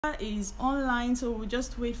Is online, so we'll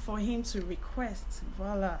just wait for him to request.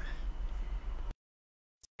 Voila.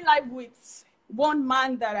 Live with one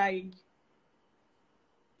man that I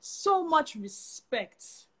so much respect,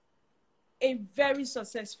 a very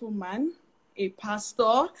successful man, a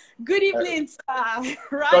pastor. Good evening, sir.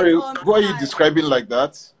 Right Sorry, on who are you time. describing like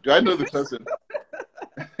that? Do I know the person?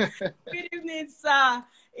 Good evening, sir.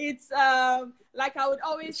 It's like I would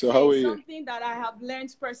always So how are say, you? something that I have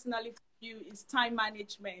learned personally from you is time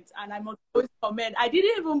management, and I must always comment. I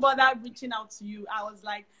didn't even bother reaching out to you. I was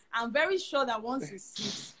like, I'm very sure that once he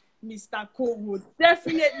sits, Mr. Cole would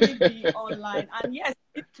definitely be online. And yes,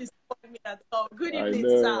 it disappointed me at all. Good evening,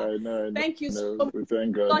 sir. I know. Thank you so much. We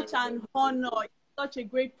thank God. Such an honor. It's such a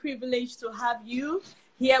great privilege to have you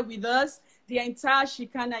here with us. The entire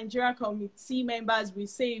Shika Nigeria committee members, we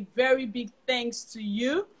say a very big thanks to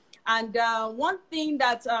you. And one thing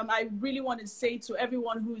that I really want to say to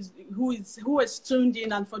everyone who is tuned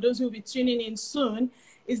in, and for those who will be tuning in soon,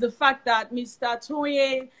 is the fact that Mr.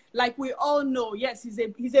 Tonye, like we all know, yes, he's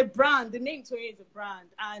a brand. The name Tonye is a brand.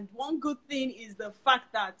 And one good thing is the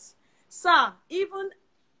fact that, sir, even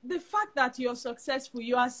the fact that you're successful,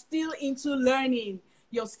 you are still into learning.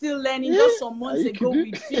 You're still learning. Just some months ago,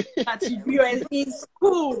 we feel that you are in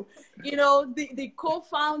school. You know, the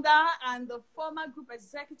co-founder and the former group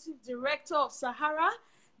executive director of Sahara,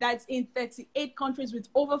 that's in 38 countries with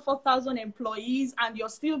over 4,000 employees, and you're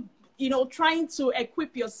still, you know, trying to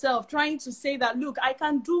equip yourself, trying to say that, look, I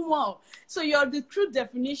can do more. So you're the true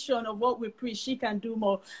definition of what we preach. She can do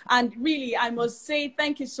more. And really, I must say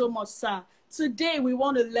thank you so much, sir. Today, we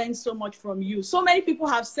want to learn so much from you. So many people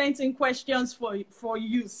have sent in questions for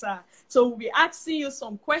you, sir. So we'll be asking you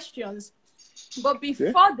some questions. But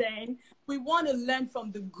before then, we want to learn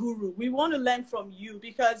from the guru. We want to learn from you,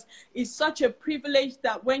 because it's such a privilege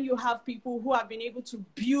that when you have people who have been able to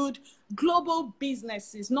build global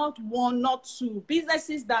businesses, not one, not two,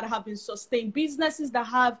 businesses that have been sustained, businesses that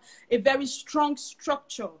have a very strong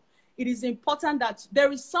structure, it is important that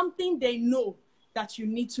there is something they know that you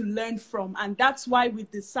need to learn from. And that's why we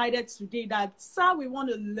decided today that, sir, we want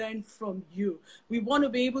to learn from you. We want to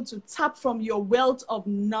be able to tap from your wealth of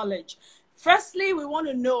knowledge. Firstly, we want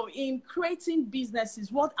to know, in creating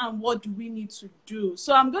businesses, what do we need to do?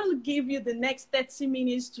 So I'm going to give you the next 30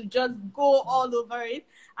 minutes to just go all over it,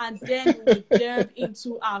 and then we will delve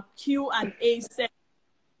into our Q&A session.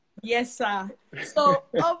 Yes, sir. So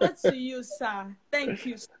over to you, sir. Thank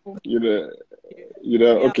you so much.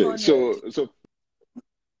 Okay. So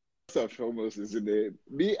first and foremost, isn't it?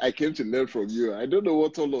 Me, I came to learn from you. I don't know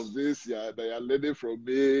what all of this that you're learning from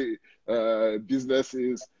me,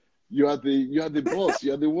 businesses. You are the boss.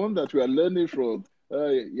 You are the one that we are learning from.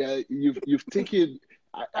 You've taken.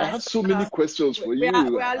 I have so many questions for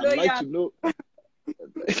you. I'd like to know.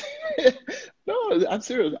 No, I'm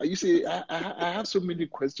serious. You see, I have so many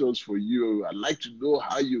questions for you. I'd like to know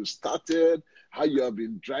how you started, how you have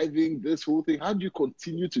been driving this whole thing. How do you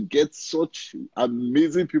continue to get such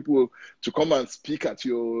amazing people to come and speak at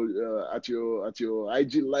your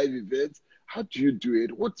IG live events? How do you do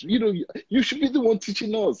it? You should be the one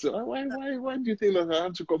teaching us. Why do you think that I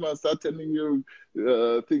have to come and start telling you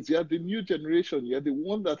things? You are the new generation. You are the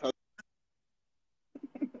one that has.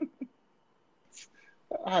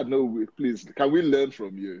 No, please, can we learn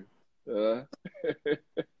from you?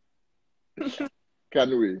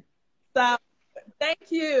 Can we? So,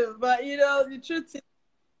 thank you. But you know, the truth is,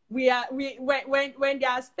 when there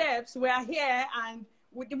are steps, we are here, and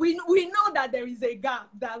we know that there is a gap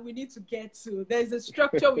that we need to get to. There's a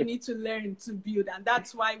structure we need to learn to build, and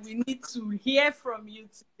that's why we need to hear from you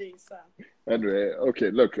today, sir. Anyway,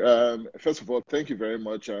 okay, look, first of all, thank you very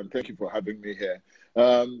much, and thank you for having me here.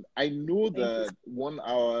 I know that 1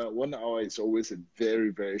 hour is always a very,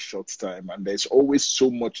 very short time, and there's always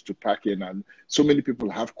so much to pack in, and so many people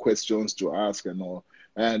have questions to ask and all.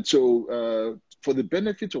 And so, for the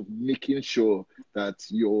benefit of making sure that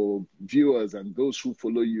your viewers and those who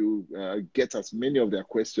follow you get as many of their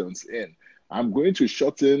questions in, I'm going to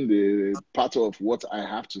shorten the part of what I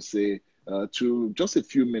have to say to just a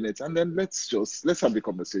few minutes, and then let's have the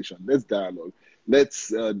conversation. Let's dialogue. Let's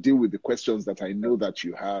deal with the questions that I know that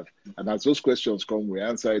you have, and as those questions come, we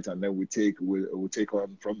answer it, and then we'll take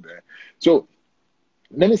on from there. So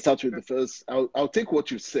let me start with the first. I'll take what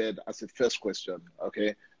you said as a first question.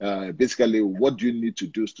 Okay, basically, what do you need to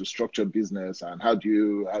do to structure business, and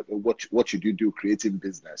what should you do creating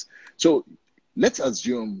business? So let's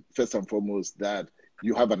assume first and foremost that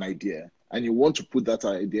you have an idea, and you want to put that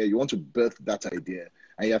idea, you want to birth that idea,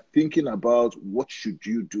 and you're thinking about what should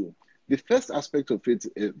you do. the first aspect of it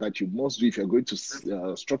that you must do if you're going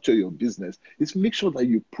to structure your business is make sure that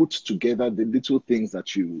you put together the little things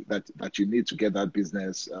that you need to get that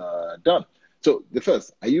business done. So the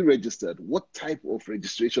first, are you registered? What type of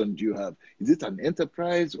registration do you have? Is it an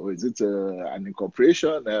enterprise or is it an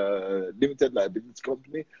incorporation, limited liability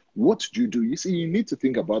company? What do you do? You see, you need to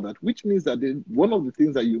think about that, which means that one of the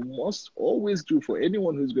things that you must always do for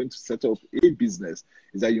anyone who's going to set up a business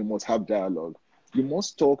is that you must have dialogue. You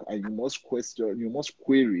must talk and you must question, you must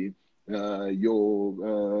query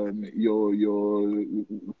your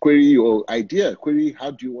query your idea, query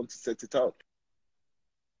how do you want to set it out.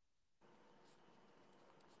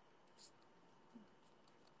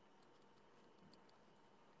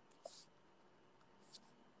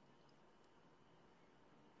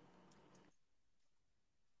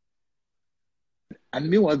 And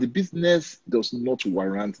meanwhile, the business does not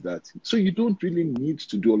warrant that. So you don't really need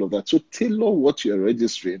to do all of that. So tailor what you're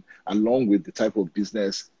registering along with the type of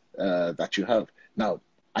business that you have. Now,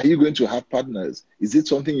 are you going to have partners? Is it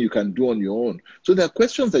something you can do on your own? So there are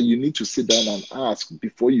questions that you need to sit down and ask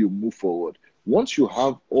before you move forward. Once you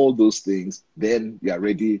have all those things, then you are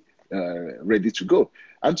ready to go.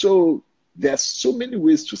 And so there are so many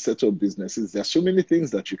ways to set up businesses. There are so many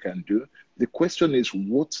things that you can do. The question is,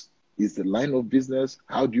 what is the line of business?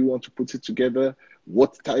 How do you want to put it together?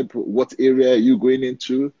 What area are you going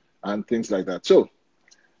into? And things like that. So,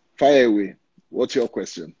 fire away. What's your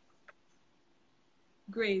question?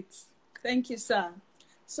 Great. Thank you, sir.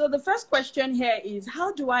 So the first question here is,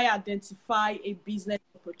 how do I identify a business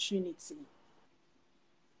opportunity?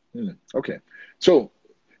 Okay. So,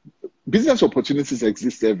 business opportunities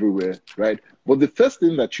exist everywhere, right? But the first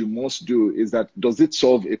thing that you must do is that, does it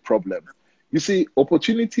solve a problem? You see,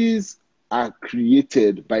 opportunities are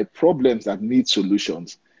created by problems that need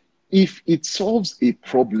solutions. If it solves a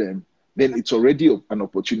problem, then it's already an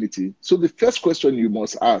opportunity. So the first question you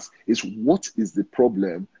must ask is, what is the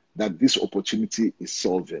problem that this opportunity is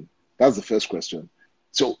solving? That's the first question.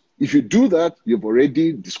 So if you do that, you've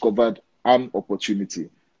already discovered an opportunity.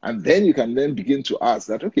 And then you can then begin to ask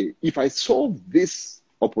that, okay, if I solve this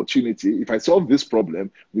opportunity, if I solve this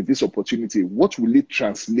problem with this opportunity, what will it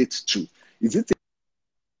translate to? Is it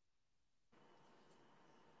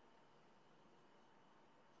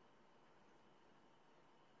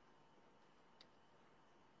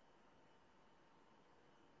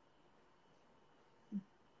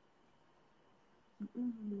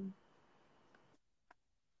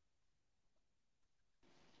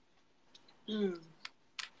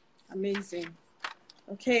Amazing.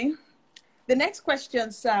 Okay. The next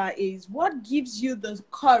question, sir, is what gives you the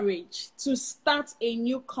courage to start a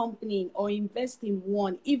new company or invest in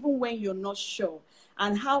one, even when you're not sure?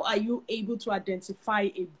 And how are you able to identify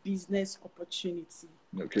a business opportunity?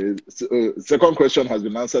 Okay, so, second question has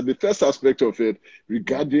been answered. The first aspect of it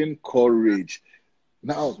regarding courage.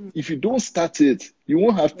 Now, if you don't start it, you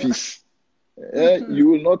won't have peace. You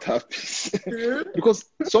will not have peace because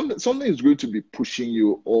something is going to be pushing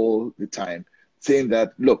you all the time, saying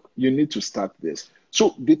that, look, you need to start this.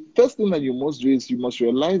 So the first thing that you must do is you must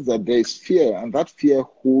realize that there is fear, and that fear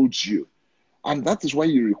holds you. And that is why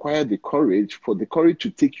you require the courage, for the courage to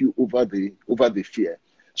take you over the fear.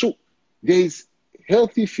 So there is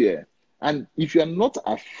healthy fear. And if you're not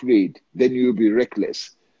afraid, then you'll be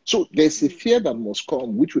reckless. So there's a fear that must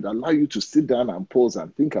come, which would allow you to sit down and pause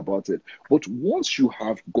and think about it. But once you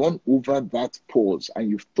have gone over that pause and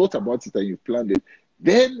you've thought about it and you've planned it,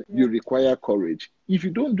 then you require courage. If you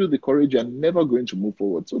don't do the courage, you're never going to move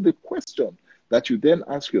forward. So the question that you then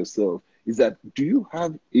ask yourself is that, do you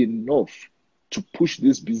have enough to push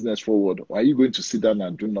this business forward, or are you going to sit down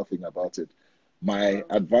and do nothing about it? My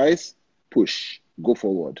advice, push, go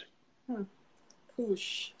forward.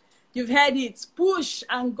 Push. You've heard it. Push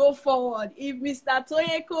and go forward. If Mr.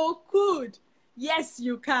 Tonye Cole could, yes,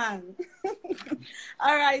 you can.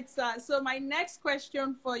 All right, sir. So my next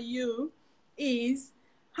question for you is,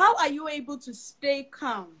 how are you able to stay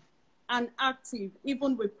calm and active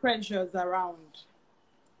even with pressures around?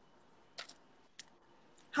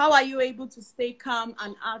 How are you able to stay calm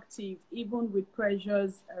and active even with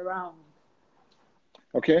pressures around?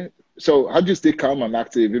 Okay, so how do you stay calm and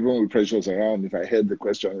active even with pressures around, if I heard the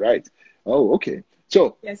question right? Oh, okay.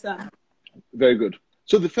 So, yes, sir. Very good.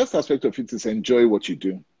 So the first aspect of it is enjoy what you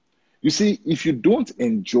do. You see, if you don't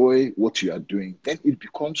enjoy what you are doing, then it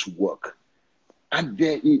becomes work. And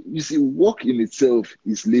you see, work in itself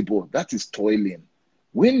is labor. That is toiling.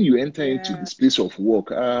 When you enter into the space of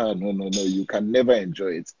work, no, you can never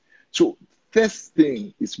enjoy it. So first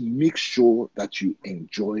thing is make sure that you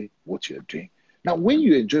enjoy what you're doing. Now, when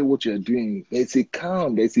you enjoy what you're doing, there's a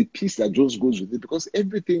calm, there's a peace that just goes with it because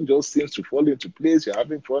everything just seems to fall into place. You're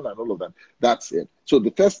having fun and all of that. That's it. So the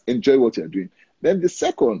first, enjoy what you're doing. Then the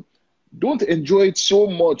second, don't enjoy it so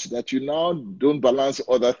much that you now don't balance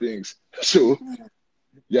other things. So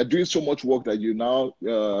you're doing so much work that you now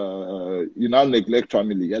neglect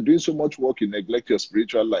family. You're doing so much work, you neglect your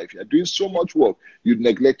spiritual life. You're doing so much work, you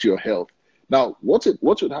neglect your health. Now, what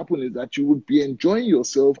would happen is that you would be enjoying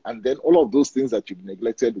yourself, and then all of those things that you've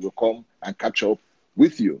neglected will come and catch up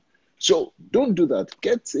with you. So don't do that.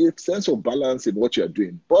 Get a sense of balance in what you're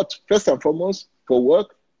doing. But first and foremost, for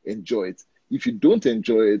work, enjoy it. If you don't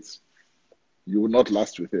enjoy it, you will not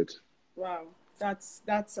last with it. Wow, that's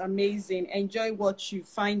amazing. Enjoy what you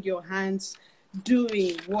find your hands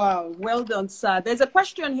doing. Wow, well done, sir. There's a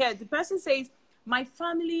question here. The person says, my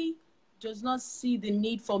family does not see the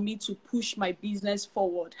need for me to push my business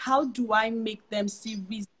forward. How do I make them see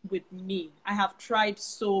reason with me? I have tried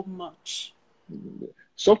so much.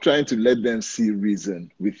 Stop trying to let them see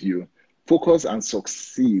reason with you. Focus and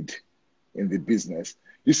succeed in the business.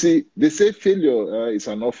 You see, they say failure is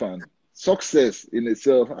an orphan. Success in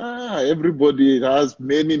itself, everybody has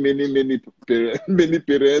many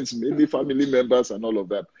parents, many family members, and all of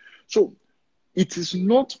that. So it is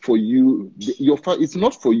not for you. It's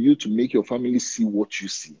not for you to make your family see what you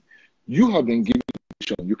see. You have been given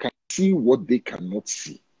vision. You can see what they cannot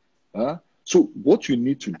see. So what you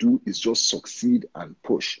need to do is just succeed and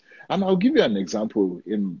push. And I'll give you an example.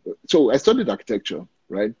 So I studied architecture,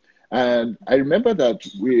 right? And I remember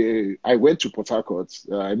that I went to Port Harcourt.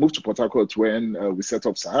 I moved to Port Harcourt when we set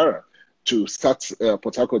up Sahara to start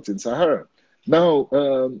Port Harcourt in Sahara. Now,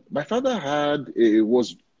 my father had a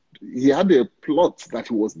plot that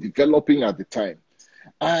he was developing at the time.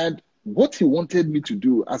 And what he wanted me to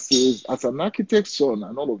do as an architect's son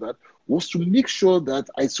and all of that was to make sure that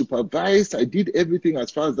I supervised, I did everything as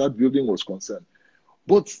far as that building was concerned.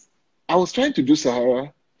 But I was trying to do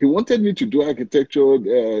Sahara. He wanted me to do architecture,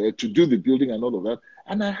 to do the building and all of that.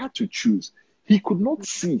 And I had to choose. He could not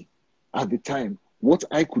see at the time what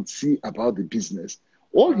I could see about the business.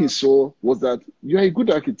 All he saw was that you're a good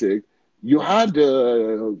architect. You had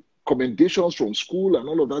commendations from school and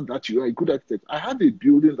all of that, that you are a good architect. I have a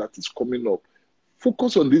building that is coming up.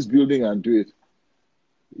 Focus on this building and do it.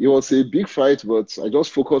 It was a big fight, but I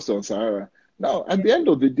just focused on Sahara. Now, at the end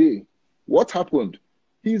of the day, what happened?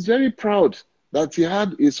 He's very proud that he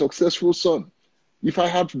had a successful son. If I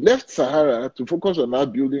had left Sahara to focus on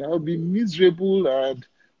that building, I would be miserable and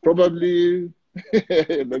probably,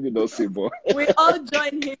 let me not say more. We all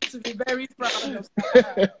join him to be very proud of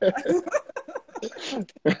Sahara.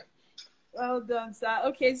 Well done, sir.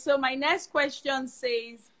 Okay, so my next question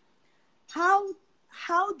says, how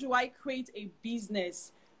do I create a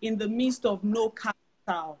business in the midst of no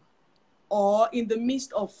capital or in the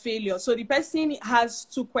midst of failure? So the person has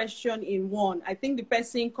two questions in one. I think the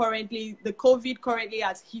COVID currently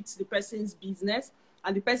has hit the person's business,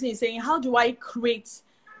 and the person is saying, how do I create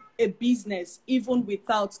a business even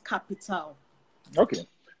without capital? Okay.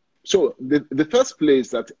 So the first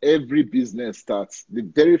place that every business starts, the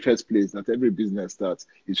very first place that every business starts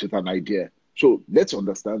is with an idea. So let's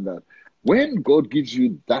understand that. When God gives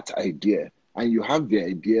you that idea and you have the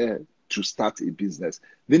idea to start a business,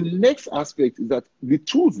 the next aspect is that the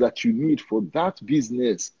tools that you need for that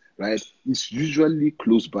business, right, is usually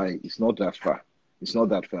close by. It's not that far. It's not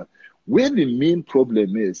that far. Where the main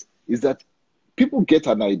problem is that people get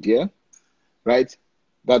an idea, right,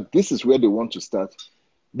 that this is where they want to start.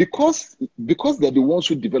 Because they're the ones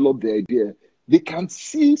who develop the idea, they can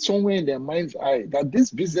see somewhere in their mind's eye that this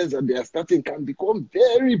business that they are starting can become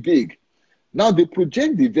very big. Now they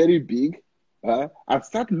project the very big and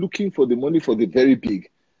start looking for the money for the very big,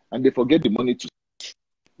 and they forget the money to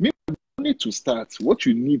start. What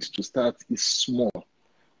you need to start is small.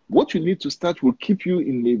 What you need to start will keep you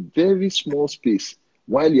in a very small space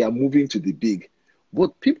while you are moving to the big.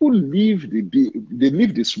 But people leave the big, they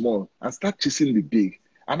leave the small and start chasing the big.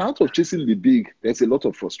 And out of chasing the big, there's a lot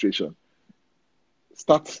of frustration.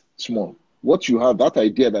 Start small. What you have, that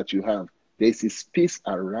idea that you have, there's a space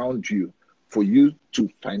around you for you to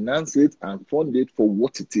finance it and fund it for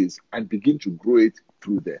what it is and begin to grow it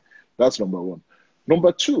through there. That's number one.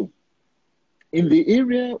 Number two, in the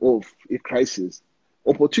area of a crisis,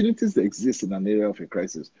 opportunities exist in an area of a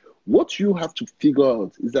crisis. What you have to figure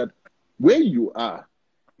out is that where you are,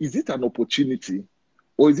 is it an opportunity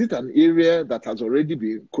Or is it an area that has already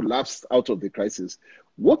been collapsed out of the crisis?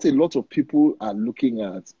 What a lot of people are looking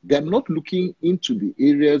at, they're not looking into the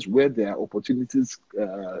areas where there are opportunities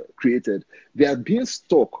created. They are being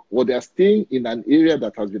stuck, or they are staying in an area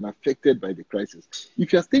that has been affected by the crisis.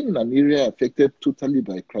 If you're staying in an area affected totally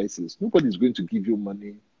by crisis, nobody's going to give you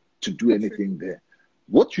money to do anything there.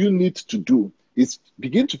 What you need to do is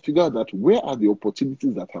begin to figure out that where are the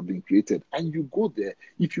opportunities that have been created, and you go there.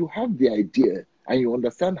 If you have the idea and you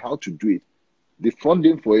understand how to do it, the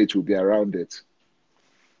funding for it will be around it.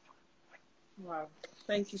 Wow.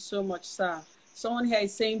 Thank you so much, sir. Someone here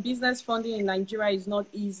is saying business funding in Nigeria is not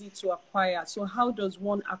easy to acquire. So how does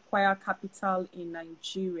one acquire capital in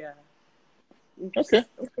Nigeria? Okay.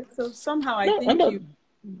 So somehow I think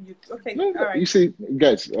you okay. No, all right. You see,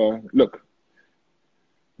 guys, look,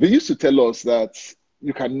 they used to tell us that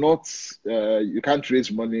you can't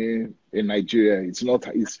raise money in Nigeria.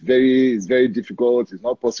 It's very difficult. It's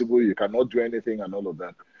not possible. You cannot do anything and all of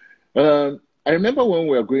that. I remember when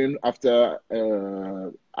we were going after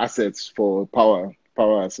assets for power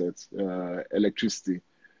assets, electricity.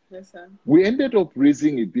 Yes, sir. We ended up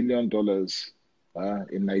raising $1 billion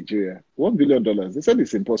in Nigeria. $1 billion. They said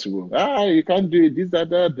it's impossible. You can't do it. This, that,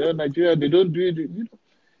 Nigeria, they don't do it. You know,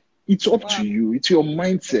 it's up to you. It's your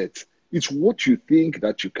mindset. It's what you think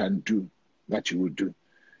that you can do, that you will do.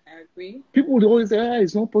 I agree. People would always say,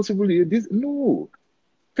 it's not possible. No.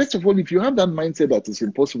 First of all, if you have that mindset that it's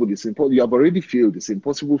impossible, you have already failed, it's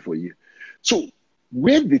impossible for you. So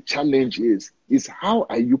where the challenge is how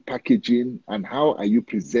are you packaging and how are you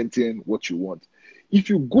presenting what you want? If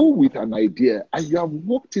you go with an idea and you have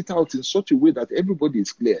worked it out in such a way that everybody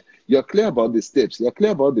is clear, you're clear about the steps, you're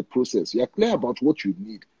clear about the process, you're clear about what you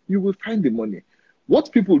need, you will find the money.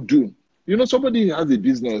 What people do, somebody has a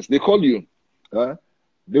business, they call you,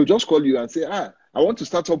 they'll just call you and say, I want to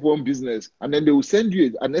start up one business. And then they will send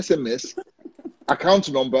you an SMS, account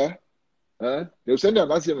number. They'll send you an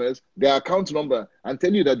SMS, their account number, and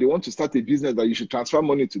tell you that they want to start a business, that you should transfer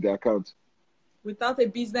money to their account. Without a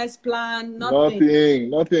business plan, nothing.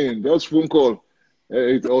 Nothing. Just phone call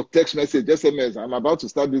or text message, SMS. I'm about to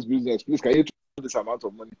start this business. Please, can you transfer this amount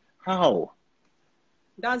of money? How?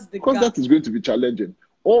 Because that is going to be challenging.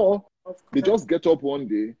 Or they just get up one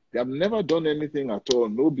day, they have never done anything at all,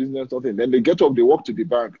 no business, nothing. Then they get up, they walk to the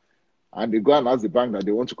bank, and they go and ask the bank that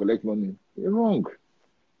they want to collect money. They're wrong.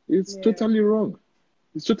 It's totally wrong.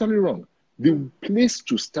 It's totally wrong. The place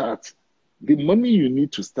to start, the money you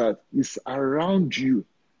need to start is around you.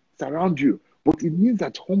 It's around you. But it means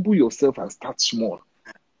that humble yourself and start small.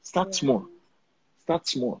 Start small. Start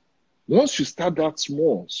small. Once you start that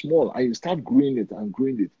small, and you start growing it,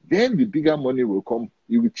 then the bigger money will come.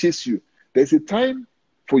 It will chase you. There's a time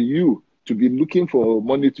for you to be looking for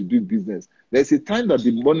money to do business. There's a time that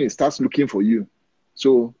the money starts looking for you.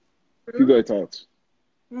 So figure it out.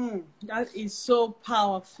 That is so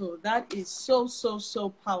powerful. That is so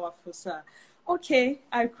powerful, sir. Okay,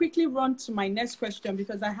 I'll quickly run to my next question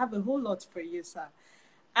because I have a whole lot for you, sir.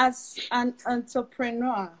 As an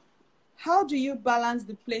entrepreneur, how do you balance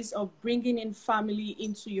the place of bringing in family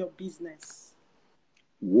into your business?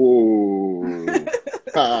 Whoa.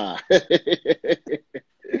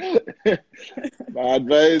 My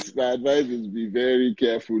advice is be very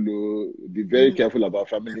careful. Be very careful about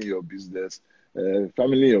family in your business.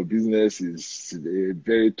 Family in your business is a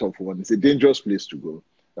very tough one. It's a dangerous place to go.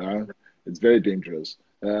 It's very dangerous.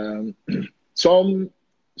 A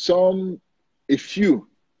few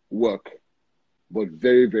work, but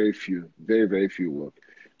very few work.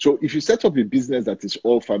 So if you set up a business that is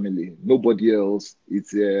all family, nobody else,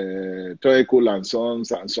 it's Tonye Cole and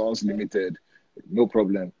Sons Limited, no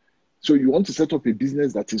problem. So you want to set up a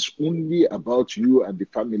business that is only about you and the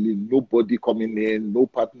family, nobody coming in, no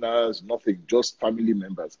partners, nothing, just family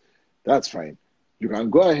members. That's fine. You can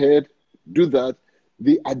go ahead, do that.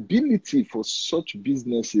 The ability for such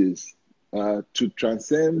businesses to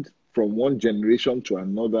transcend from one generation to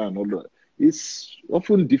another is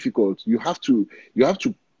often difficult. You have to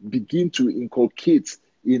begin to inculcate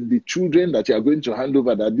in the children that you are going to hand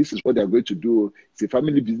over that this is what they are going to do. It's a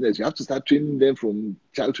family business. You have to start training them from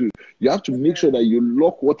childhood. You have to make sure that you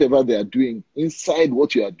lock whatever they are doing inside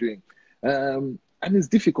what you are doing. And it's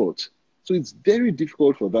difficult. So it's very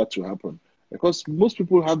difficult for that to happen because most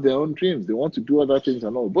people have their own dreams. They want to do other things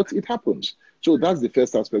and all, but it happens. So that's the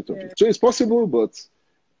first aspect of it. So it's possible, but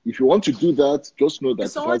if you want to do that, just know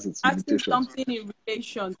that it has its limitations. Something in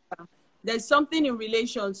relation. There's something in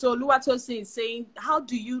relation. So Luwatosin is saying, how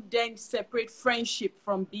do you then separate friendship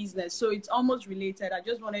from business? So it's almost related. I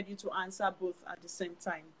just wanted you to answer both at the same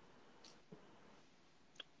time.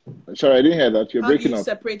 Sorry, I didn't hear that. You're breaking up. How do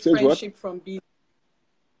you separate friendship from business?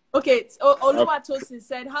 Okay, so Uh, Oluwatosin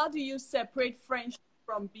said, how do you separate friendship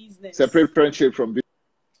from business? separate friendship from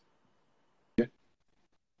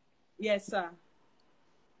Yes, sir.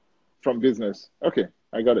 business. Okay,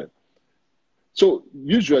 I got it. So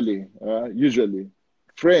usually,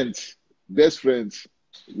 friends, best friends,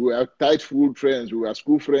 we are tight food friends, we are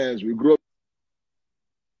school friends, we grow up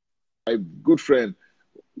a good friend.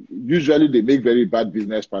 Usually, they make very bad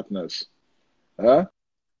business partners. Huh?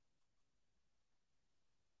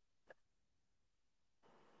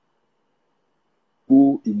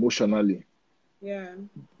 Who emotionally. Yeah.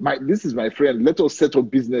 This is my friend. Let us set up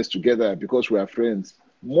business together because we are friends.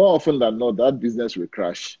 More often than not, that business will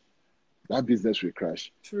crash. That business will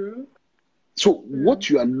crash. True. So True. what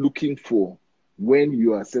you are looking for when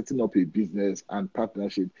you are setting up a business and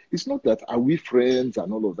partnership, it's not that are we friends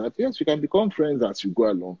and all of that. Yes, you can become friends as you go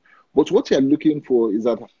along. But what you're looking for is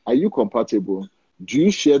that are you compatible? Do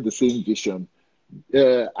you share the same vision?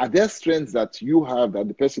 Are there strengths that you have that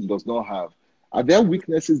the person does not have? Are there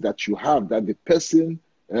weaknesses that you have that the person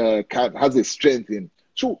has a strength in?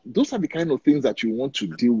 So those are the kind of things that you want to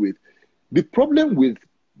deal with. The problem with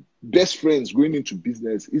best friends going into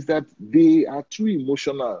business is that they are too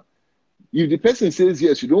emotional. If the person says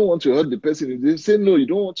yes, you don't want to hurt the person. If they say no, you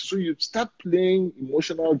don't want to. So you start playing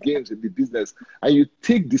emotional games in the business and you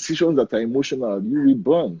take decisions that are emotional, you will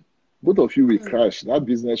burn. Both of you will crash. That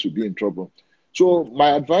business will be in trouble. So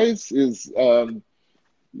my advice is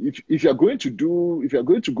if you're going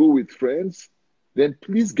to go with friends, then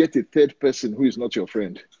please get a third person who is not your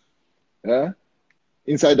friend.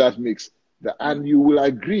 Inside that mix. And you will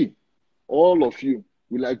agree, all of you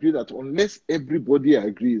will agree that unless everybody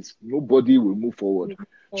agrees, nobody will move forward.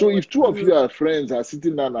 So if two of you are friends are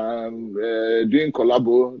sitting down and doing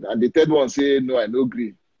collabo, and the third one say, no, I don't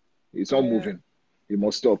agree, it's not moving. It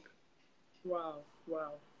must stop. Wow,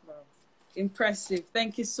 wow, wow. Impressive.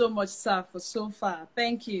 Thank you so much, sir, for so far.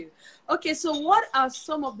 Thank you. Okay, so what are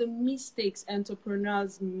some of the mistakes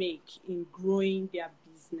entrepreneurs make in growing their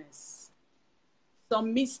business?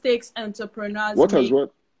 Some mistakes entrepreneurs What has make.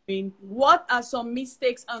 what? What are some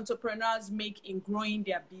mistakes entrepreneurs make in growing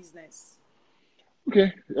their business?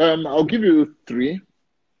 Okay, I'll give you three.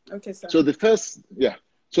 Okay, sir. So the first,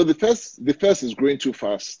 the first is growing too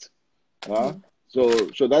fast. So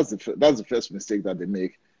that's the first mistake that they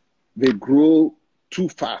make. They grow too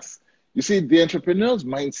fast. You see, the entrepreneur's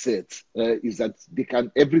mindset is that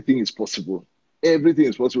everything is possible. Everything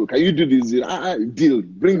is possible. Can you do this? Deal.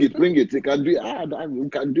 Bring it. They can do it. We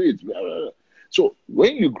can do it. So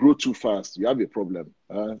when you grow too fast, you have a problem.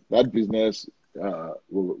 That business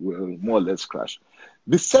will more or less crash.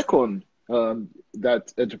 The second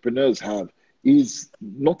that entrepreneurs have is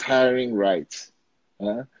not hiring right.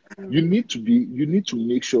 You need to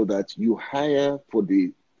make sure that you hire for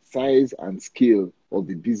the size and scale of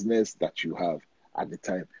the business that you have at the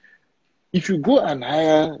time. If you go and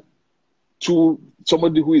hire to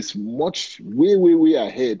somebody who is way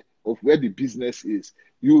ahead of where the business is,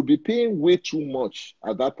 you will be paying way too much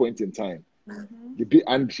at that point in time.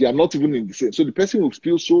 And you are not even in the same. So the person will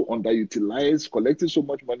feel so underutilized, collecting so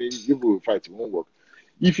much money, you will fight, it won't work.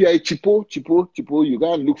 If you are a cheapo, you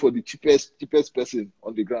go and look for the cheapest person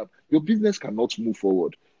on the ground. Your business cannot move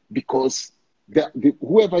forward because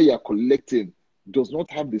whoever you are collecting does not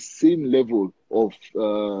have the same level of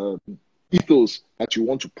ethos that you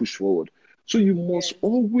want to push forward. So you must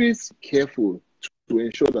always be careful to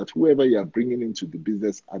ensure that whoever you are bringing into the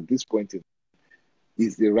business at this point in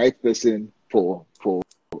is the right person for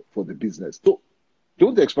the business. So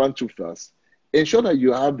don't expand too fast. Ensure that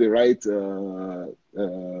you have the right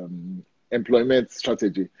employment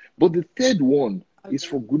strategy. But the third one is,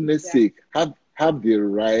 for goodness sake, have the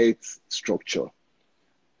right structure.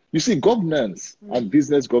 You see, governance and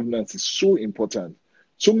business governance is so important.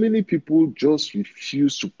 So many people just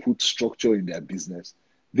refuse to put structure in their business.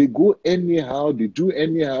 They go anyhow, they do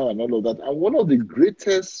anyhow, and all of that. And one of the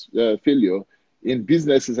greatest failure in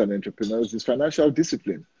businesses and entrepreneurs is financial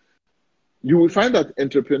discipline. You will find that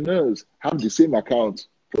entrepreneurs have the same account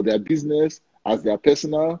for their business as their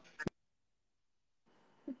personal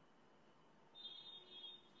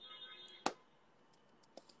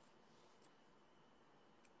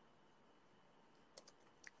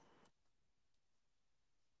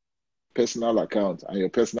account and your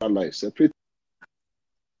personal life separate.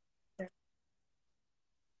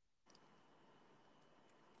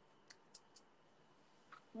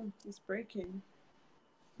 It's breaking.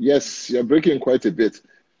 Yes, you're breaking quite a bit.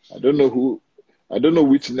 I don't know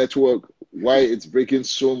which network, why it's breaking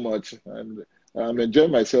so much. And I'm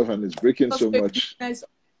enjoying myself and it's breaking so much.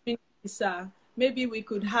 Maybe we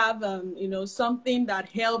could have, something that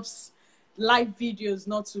helps live videos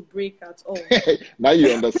not to break at all. Now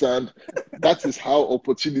you understand. That is how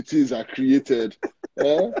opportunities are created.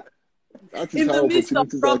 Eh? That is In the how midst of opportunities are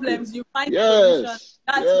created. problems, you find solutions. Yes,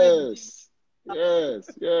 That's where the business.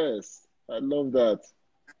 yes. I love that.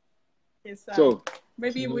 Yes, sir. So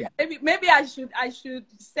Maybe I should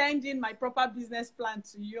send in my proper business plan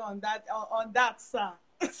to you on that, sir.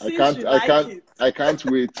 Since you like it. I can't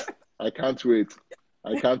wait. I can't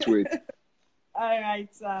wait. All right,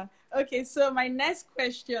 sir. Okay, so my next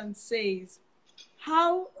question says,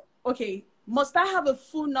 must I have a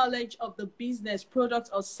full knowledge of the business, product,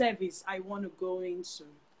 or service I want to go into?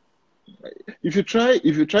 If you try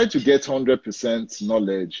to get 100%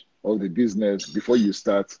 knowledge of the business before you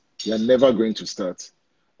start, you're never going to start.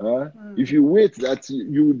 If you wait, that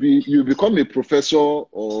you become a professor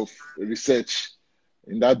of research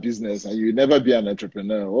in that business, and you'll never be an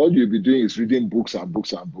entrepreneur. All you'll be doing is reading books and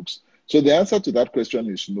books and books. So the answer to that question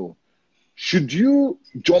is no. Should you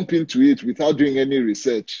jump into it without doing any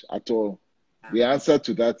research at all? The answer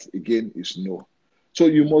to that, again, is no. So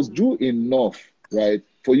you must do enough, right,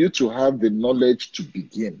 for you to have the knowledge to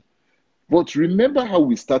begin. But remember how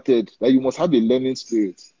we started, that you must have a learning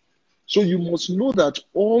spirit. So you must know that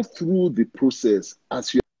all through the process,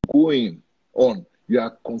 as you are going on, you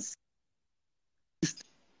are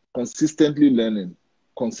consistently learning.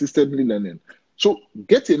 So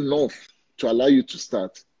get enough to allow you to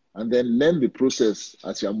start, and then learn the process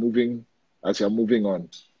as you're moving on.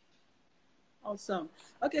 Awesome.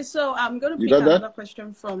 Okay, so I'm going to pick another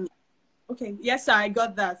question from. Okay, yes, sir, I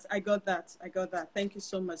got that. Thank you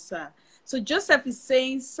so much, sir. So Joseph is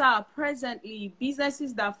saying, sir, presently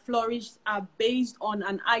businesses that flourish are based on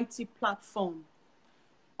an IT platform,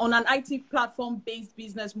 based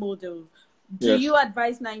business model. Do you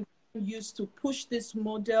advise Nigerian youth to push this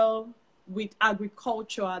model with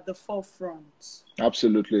agriculture at the forefront?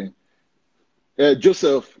 Absolutely.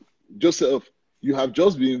 Joseph, you have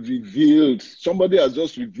just been revealed. Somebody has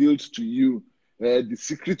just revealed to you the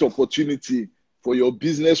secret opportunity for your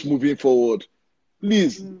business moving forward.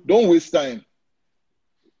 Please, don't waste time.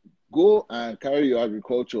 Go and carry your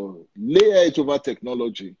agriculture, layer it over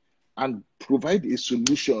technology, and provide a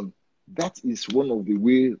solution. That is one of the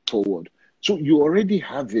way forward. So you already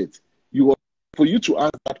have it. For you to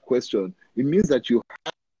ask that question, it means that you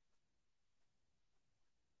have.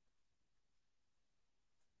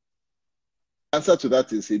 The answer to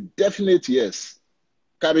that is a definite yes.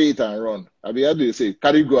 Carry it and run. Abi, how do you say?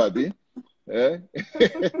 Carry go, Abi?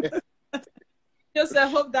 Just I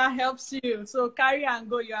hope that helps you. So carry and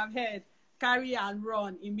go, you have heard. Carry and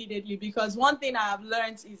run immediately. Because one thing I have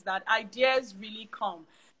learned is that ideas really come.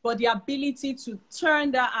 But the ability to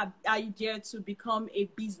turn that idea to become a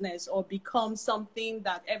business or become something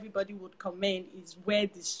that everybody would commend is where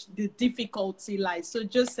the difficulty lies. So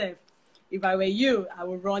Joseph, if I were you, I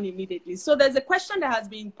would run immediately. So there's a question that has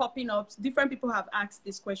been popping up. Different people have asked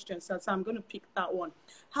this question, so I'm going to pick that one.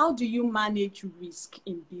 How do you manage risk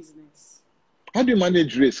in business? How do you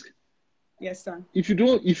manage risk? Yes, sir. If you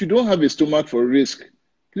don't have a stomach for risk,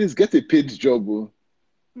 please get a paid job.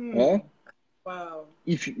 Wow.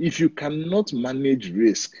 If you cannot manage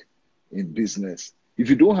risk in business, if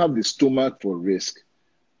you don't have the stomach for risk,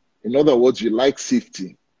 in other words, you like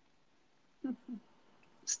safety,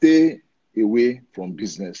 stay away from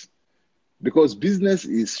business, because business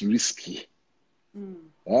is risky.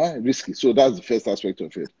 Risky. So that's the first aspect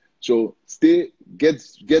of it. So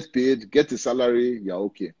get paid, get a salary, you're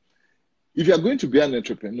okay. If you're going to be an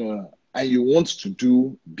entrepreneur and you want to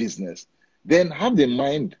do business, then have the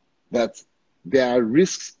mind that there are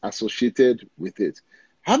risks associated with it.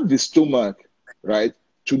 Have the stomach, right,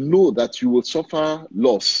 to know that you will suffer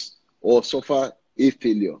loss or suffer a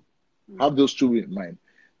failure. Have those two in mind.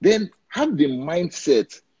 Then have the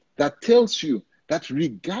mindset that tells you that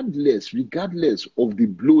regardless of the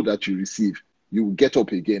blow that you receive, you will get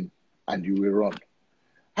up again and you will run.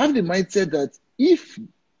 Have the mindset that if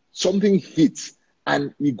something hits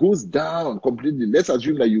and it goes down completely, let's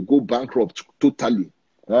assume that you go bankrupt totally.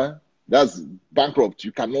 That's bankrupt.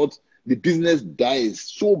 You cannot, the business dies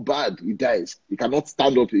so bad, it dies. You cannot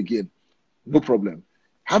stand up again. No problem.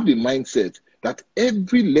 Have the mindset that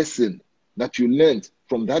every lesson that you learned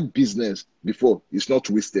from that business before is not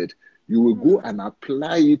wasted. You will go and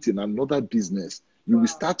apply it in another business. You will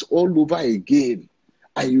start all over again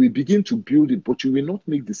and you will begin to build it, but you will not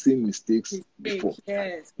make the same mistakes before.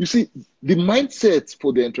 Yes. You see, the mindset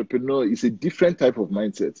for the entrepreneur is a different type of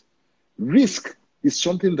mindset. Risk is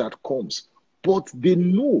something that comes, but they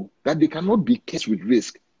know that they cannot be kept with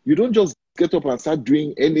risk. You don't just get up and start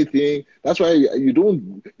doing anything. That's why you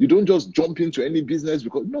don't just jump into any business,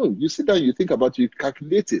 because no, you sit down, you think about it, you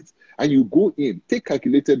calculate it, and you go in, take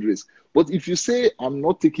calculated risk. But if you say, I'm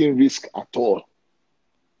not taking risk at all,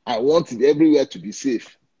 I want it everywhere to be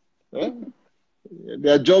safe, eh?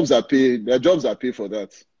 Their jobs are paid. Their jobs are paid for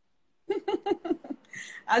that.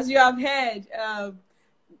 As you have heard,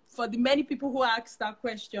 for the many people who ask that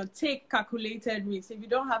question, take calculated risk. If you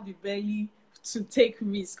don't have the belly to take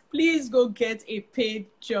risk, please go get a paid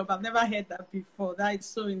job. I've never heard that before. That is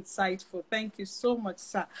so insightful. Thank you so much,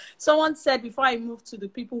 sir. Someone said, before I move to the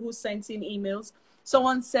people who sent in emails,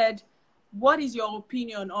 someone said, what is your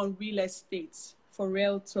opinion on real estate for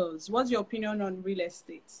realtors? What's your opinion on real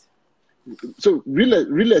estate? So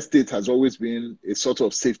real estate has always been a sort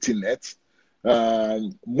of safety net.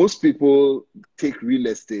 Most people take real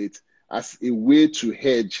estate as a way to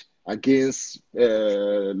hedge against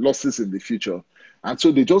losses in the future. And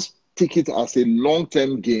so they just take it as a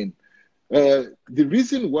long-term gain. The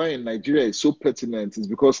reason why in Nigeria is so pertinent is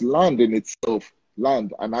because land in itself,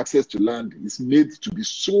 land and access to land is made to be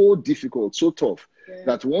so difficult, so tough,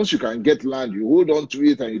 that once you can get land, you hold on to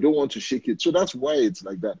it and you don't want to shake it. So that's why it's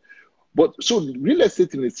like that. But so real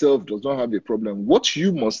estate in itself does not have a problem. What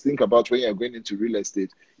you must think about when you're going into real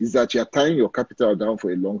estate is that you're tying your capital down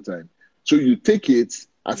for a long time. So you take it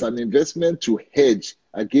as an investment to hedge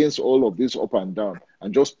against all of this up and down,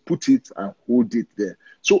 and just put it and hold it there.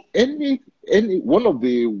 So one of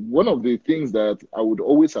the things that I would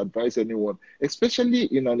always advise anyone, especially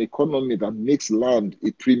in an economy that makes land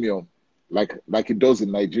a premium, like it does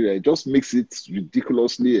in Nigeria, it just makes it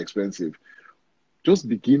ridiculously expensive. Just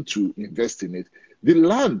begin to invest in it. The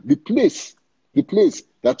land, the place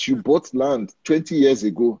that you bought land 20 years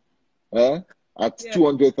ago, at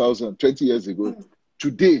 200,000, 20 years ago,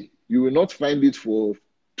 today you will not find it for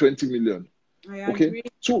 20 million. Okay, agree.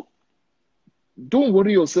 So don't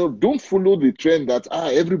worry yourself. Don't follow the trend that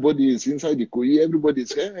everybody is inside the Koyi, everybody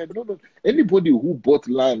is no. Anybody who bought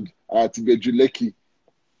land at Bejuleki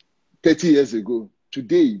 30 years ago,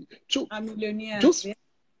 today, so just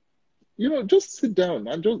just sit down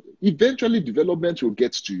and just eventually development will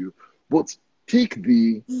get to you. But take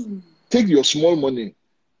your small money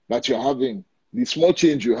that you're having, the small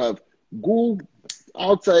change you have, go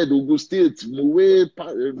outside Ogun State.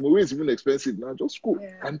 Mowe is even expensive now. Just go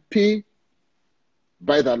and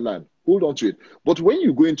buy that land. Hold on to it. But when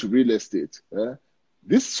you go into real estate,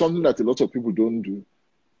 this is something that a lot of people don't do.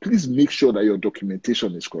 Please make sure that your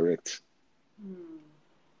documentation is correct.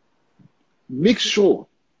 Make sure.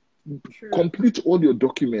 Complete all your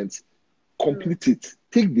documents. Complete it.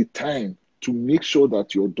 Take the time to make sure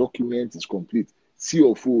that your document is complete.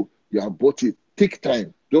 CFO, you have bought it. Take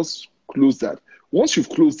time. Just close that. Once you've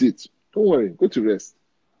closed it, don't worry. Go to rest.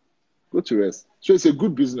 Go to rest. So it's a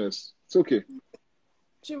good business. It's okay.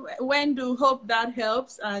 Wendu, hope that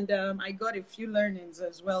helps. And I got a few learnings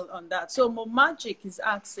as well on that. So Momagic is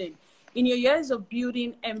asking, in your years of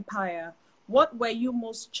building empire, what were your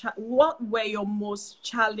most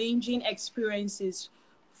challenging experiences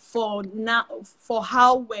for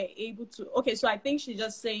how we're able to? Okay, so I think she's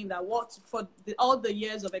just saying that all the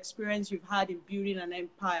years of experience you've had in building an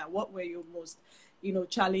empire, what were your most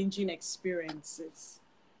challenging experiences?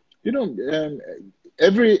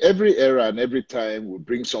 Every era and every time will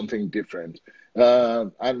bring something different.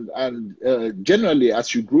 Generally,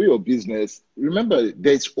 as you grow your business, remember,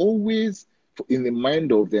 there's always, in the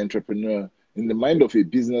mind of the entrepreneur, in the mind of a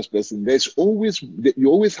business person, you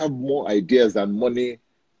always have more ideas than money,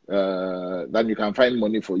 than you can find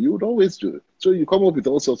money for. You would always do. So you come up with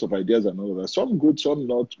all sorts of ideas and all of that. Some good, some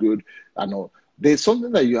not good, and all. There's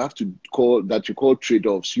something that you call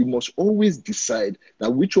trade-offs. You must always decide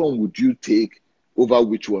that which one would you take over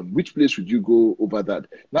which one, which place would you go over that.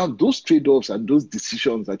 Now, those trade-offs and those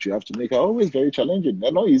decisions that you have to make are always very challenging.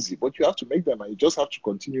 They're not easy, but you have to make them, and you just have to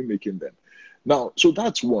continue making them. Now, so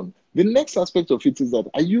that's one. The next aspect of it is that,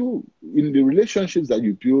 are you, in the relationships that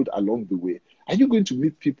you build along the way, are you going to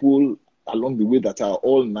meet people along the way that are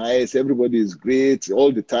all nice, everybody is great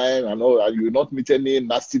all the time, and you will not meet any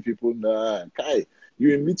nasty people? Nah, you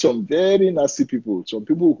will meet some very nasty people, some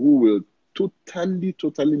people who will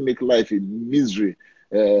totally make life a misery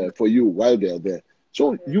for you while they're there.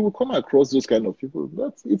 So you will come across those kind of people.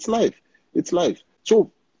 It's life. It's life.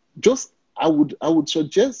 So just I would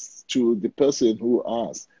suggest to the person who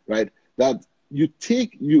asked, right, that you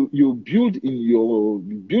build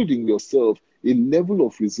in yourself a level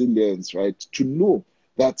of resilience, right, to know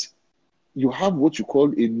that you have what you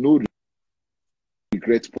call a no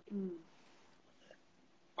regret.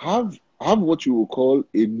 Have what you will call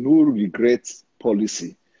a no regret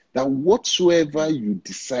policy. that whatsoever you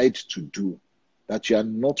decide to do, that you are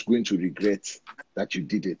not going to regret that you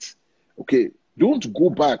did it. Okay, don't go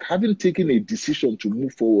back, having taken a decision to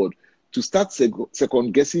move forward, to start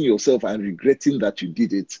second guessing yourself and regretting that you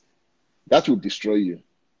did it. That will destroy you.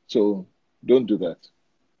 So don't do that.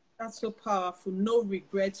 That's so powerful. No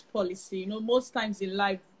regrets policy. You know, most times in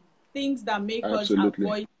life, things that make us Absolutely.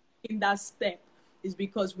 avoid in that step is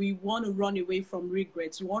because we want to run away from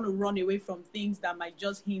regrets. We want to run away from things that might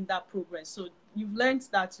just hinder progress. So you've learned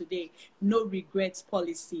that today. No regrets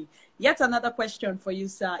policy. Yet another question for you,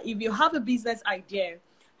 sir. If you have a business idea,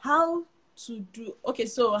 how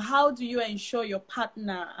how do you ensure your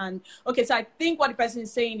partner so I think what the person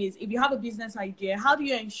is saying is, if you have a business idea, how do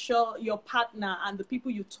you ensure your partner and the people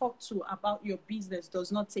you talk to about your business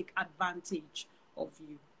does not take advantage of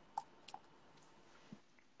you?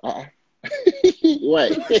 Why?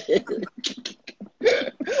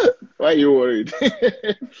 Why are you worried?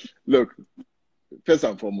 Look, first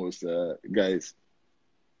and foremost, guys,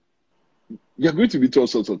 you're going to meet all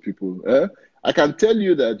sorts of people. I can tell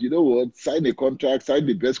you that, you know what, sign a contract, sign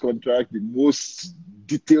the best contract, the most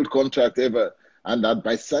detailed contract ever. And that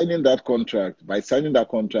by signing that contract,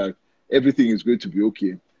 everything is going to be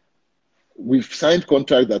okay. We've signed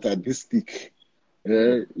contracts that are this thick,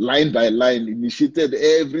 line by line, initiated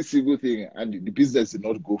every single thing, and the business did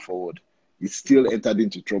not go forward. It still entered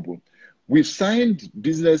into trouble. We've signed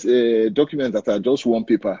business documents that are just one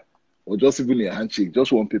paper, or just even a handshake,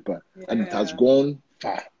 just one paper, and it has gone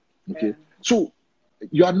far. Okay. Yeah. So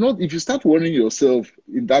you are not, if you start worrying yourself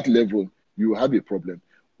in that level, you have a problem.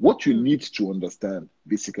 What you need to understand,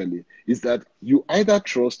 basically, is that you either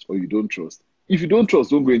trust or you don't trust. If you don't trust,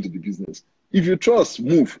 don't go into the business. If you trust,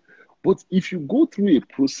 move. But if you go through a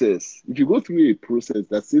process,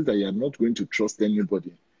 that says that you are not going to trust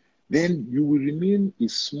anybody, then you will remain a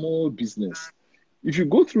small business. If you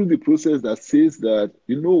go through the process that says that,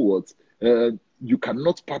 you know what, you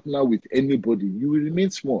cannot partner with anybody, you will remain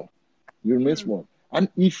small. You remain small. And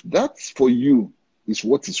if that's for you is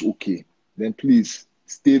what is okay, then please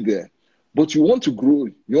stay there. But you want to grow,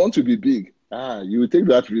 you want to be big, you will take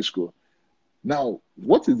that risk. Now,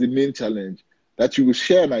 what is the main challenge? That you will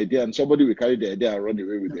share an idea and somebody will carry the idea and run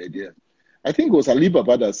away with the idea. I think it was Ali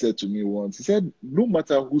Baba that said to me once, he said, no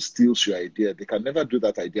matter who steals your idea, they can never do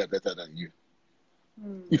that idea better than you.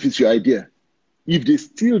 If it's your idea. If they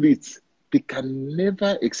steal it, they can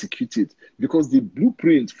never execute it, because the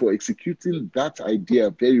blueprint for executing that idea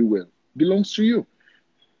very well belongs to you.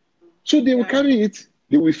 So they will carry it,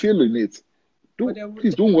 they will fail in it.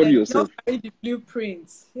 Please don't worry yourself. They don't carry the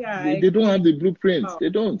blueprints. They don't have the blueprints. Wow. They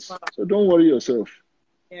don't. Wow. So don't worry yourself.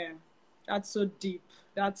 Yeah, that's so deep.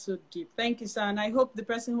 That's so deep. Thank you, sir. And I hope the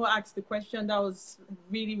person who asked the question, that was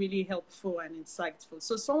really, really helpful and insightful.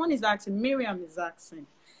 So someone is asking, Miriam is asking,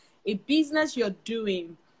 a business you're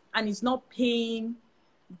doing and it's not paying,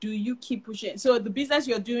 do you keep pushing? So the business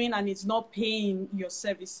you're doing and it's not paying your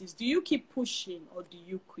services, do you keep pushing or do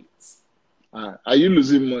you quit? Are you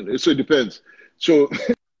losing money? So it depends. So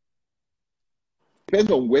it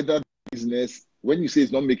depends on whether the business, when you say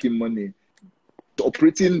it's not making money, it's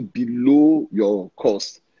operating below your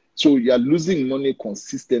cost. So you are losing money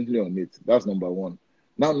consistently on it. That's number one.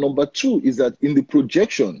 Now, number two is that in the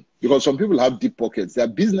projection, because some people have deep pockets, there are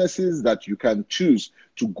businesses that you can choose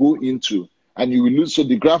to go into and you will lose. So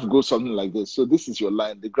the graph goes something like this. So this is your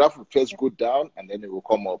line. The graph will first go down and then it will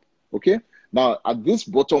come up. Okay. Now, at this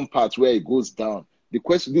bottom part where it goes down, the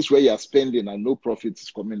question, this is where you are spending and no profit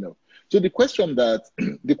is coming up. So the question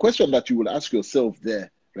that you will ask yourself there,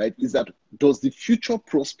 right, is that does the future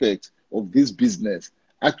prospect of this business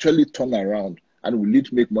actually turn around and will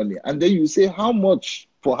it make money? And then you say, how much,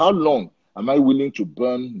 for how long am I willing to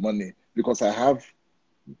burn money? Because I have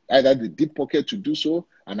either the deep pocket to do so,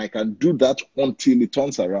 and I can do that until it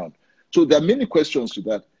turns around. So there are many questions to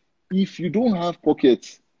that. If you don't have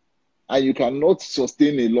pockets and you cannot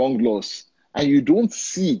sustain a long loss, and you don't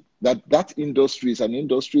see that that industry is an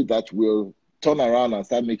industry that will turn around and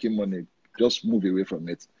start making money, just move away from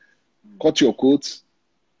it. Cut your coat,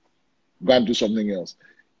 go and do something else.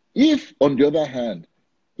 If, on the other hand,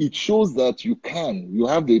 it shows that you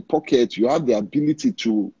have the pocket, you have the ability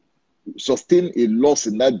to sustain a loss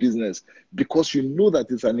in that business because you know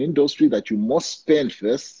that it's an industry that you must spend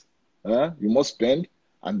first, you must spend,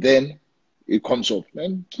 and then it comes up,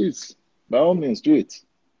 then please, by all means, do it.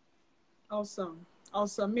 Awesome.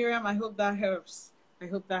 Awesome. Miriam, I hope that helps.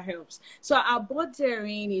 So our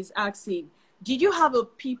Darren is asking, did you have a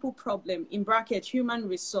people problem, in brackets, human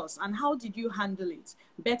resource, and how did you handle it?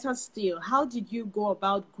 Better still, how did you go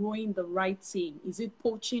about growing the right team? Is it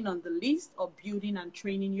poaching on the list or building and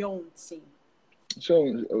training your own team?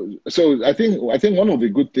 So I think one of the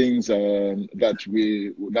good things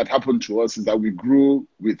that happened to us is that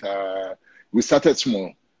we started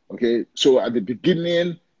small. Okay, so at the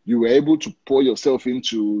beginning you were able to pour yourself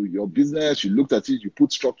into your business. You looked at it, you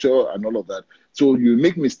put structure and all of that. So you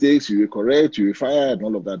make mistakes, you correct, you refine, and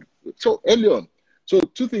all of that. So early on, so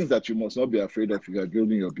two things that you must not be afraid of if you are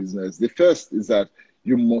building your business. The first is that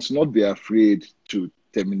you must not be afraid to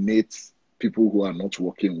terminate people who are not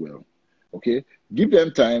working well. Okay, give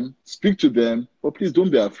them time, speak to them, but please don't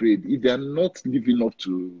be afraid. If they are not living up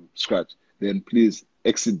to scratch, then please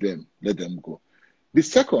exit them, let them go. The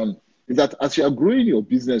second is that as you are growing your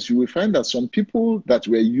business, you will find that some people that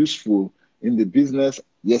were useful in the business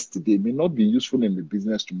yesterday may not be useful in the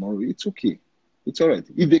business tomorrow. It's okay. It's all right.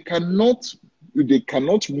 If they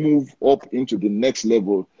cannot move up into the next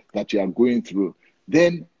level that you are going through,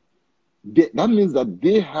 then that means that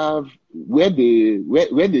they have where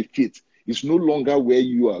they fit is no longer where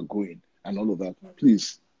you are going and all of that.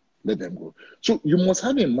 Please let them go. So you must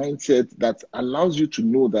have a mindset that allows you to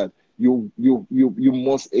know that you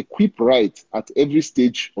must equip right at every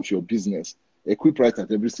stage of your business. Equip right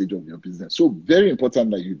at every stage of your business. So very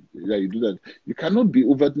important that you do that. You cannot be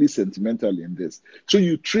overtly sentimental in this. So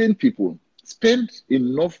you train people, spend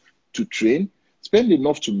enough to train, spend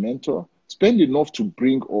enough to mentor, spend enough to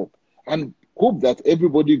bring up, and hope that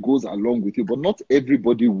everybody goes along with you, but not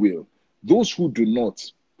everybody will. Those who do not,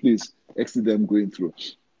 please exit them going through.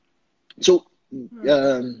 So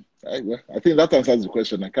I think that answers the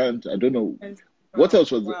question. I don't know. What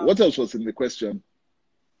else was in the question?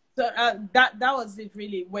 So that was it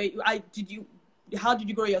really. How did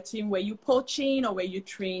you grow your team? Were you poaching or were you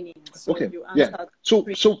training? So okay. You yeah. So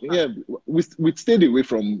yeah, we stayed away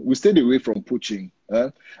from poaching.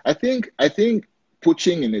 I think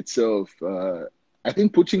poaching in itself. I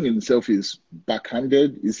think poaching in itself is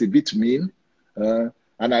backhanded. It's a bit mean,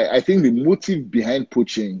 and I think the motive behind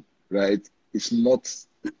poaching, right, is not.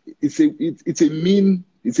 It's a mean.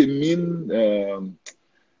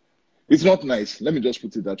 It's not nice. Let me just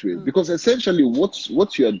put it that way. Because essentially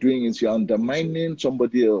what you are doing is you're undermining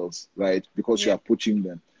somebody else, right? Because you are poaching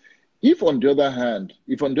them. If on the other hand,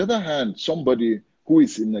 somebody who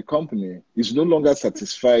is in a company is no longer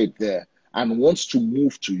satisfied there and wants to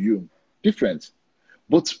move to you, different.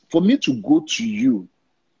 But for me to go to you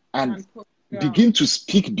and begin to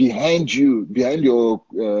speak behind your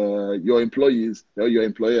employees or your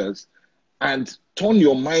employers, and turn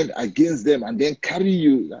your mind against them and then carry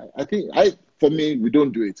you. For me, we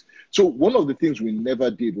don't do it. So one of the things we never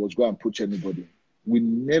did was go and poach anybody. We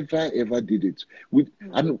never, ever did it.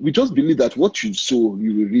 And we just believe that what you sow,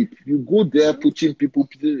 you will reap. You go there poaching people,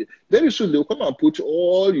 very soon they'll come and poach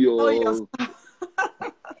all your...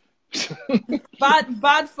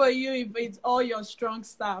 bad for you if it's all your strong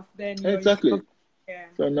stuff, then exactly.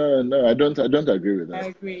 So no, I don't agree with that. I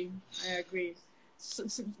agree. So,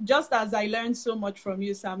 just as I learned so much from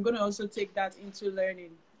you, so I'm going to also take that into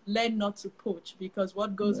learning. Learn not to poach, because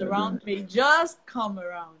what goes around may just come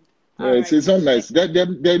around. It's not nice.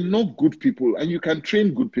 They're not good people, and you can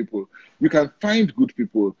train good people. You can find good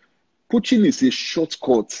people. Poaching is a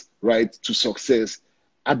shortcut, right, to success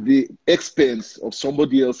at the expense of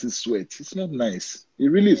somebody else's sweat. It's not nice. It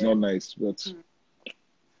really is not nice. But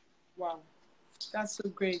wow, that's so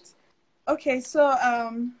great. Okay, so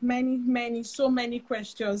so many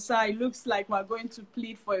questions. So it looks like we're going to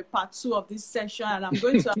plead for a part 2 of this session, and I'm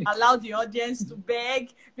going to allow the audience to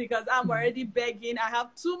beg, because I'm already begging. I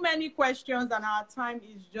have too many questions and our time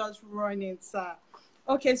is just running, sir.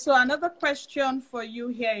 Okay, so another question for you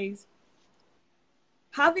here is,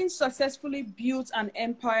 having successfully built an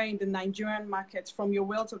empire in the Nigerian market from your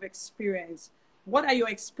wealth of experience, what are your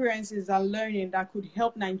experiences and learning that could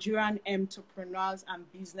help Nigerian entrepreneurs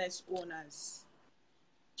and business owners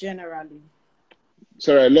generally?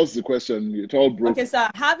 Sorry, I lost the question. It all broke. Okay, sir.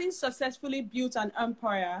 Having successfully built an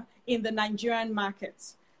empire in the Nigerian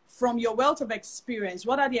market, from your wealth of experience,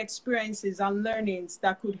 what are the experiences and learnings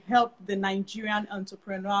that could help the Nigerian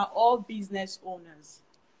entrepreneur or business owners?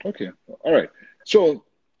 Okay, all right. So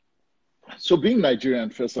being Nigerian,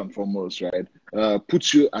 first and foremost, right,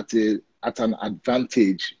 puts you at an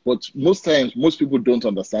advantage, but most times, most people don't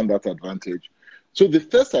understand that advantage. So the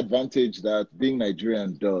first advantage that being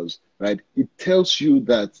Nigerian does, right, it tells you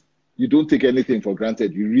that you don't take anything for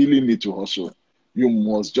granted. You really need to hustle. You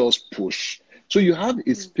must just push. So you have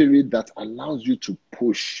a spirit that allows you to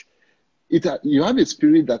push. You have a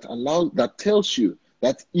spirit that tells you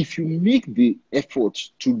that if you make the effort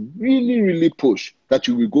to really, really push, that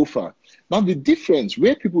you will go far. Now, the difference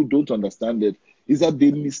where people don't understand it is that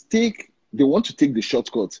they want to take the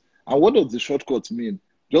shortcut. And what does the shortcut mean?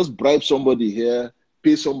 just bribe somebody here,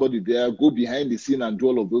 pay somebody there, go behind the scene and do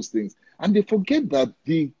all of those things. And they forget that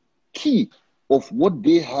the key of what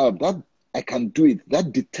they have, that I can do it,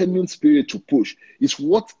 that determined spirit to push, is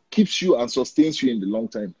what keeps you and sustains you in the long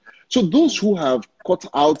time. So those who have cut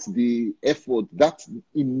out the effort, that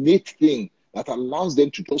innate thing that allows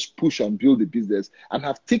them to just push and build a business, and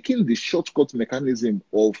have taken the shortcut mechanism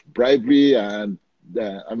of bribery and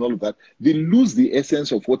all of that, they lose the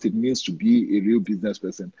essence of what it means to be a real business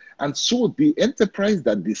person. And so the enterprise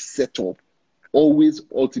that they set up always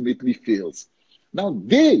ultimately fails. Now,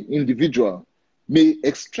 they, individual, may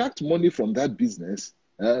extract money from that business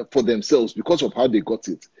for themselves because of how they got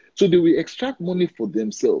it. So they will extract money for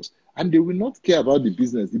themselves and they will not care about the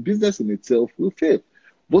business. The business in itself will fail.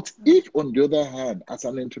 But if, on the other hand, as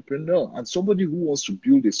an entrepreneur and somebody who wants to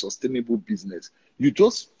build a sustainable business, you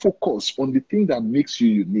just focus on the thing that makes you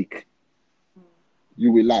unique,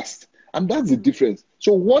 you will last. And that's the difference.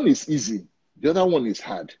 So one is easy, the other one is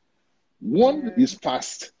hard. One is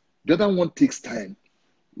fast, the other one takes time.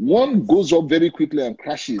 One goes up very quickly and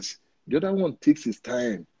crashes. The other one takes its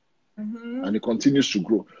time and it continues to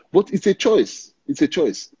grow. But it's a choice. It's a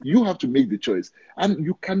choice. You have to make the choice. And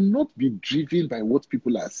you cannot be driven by what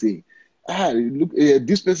people are saying. Look,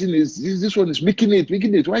 this person this one is making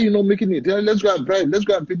it. Why are you not making it? Let's go and bribe. Let's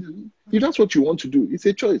go and pay. If that's what you want to do, it's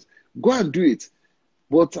a choice. Go and do it.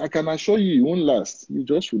 But I can assure you, you won't last. You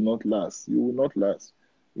just will not last. You will not last.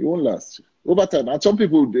 You won't last. Over time, and some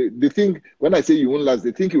people, they think, when I say you won't last,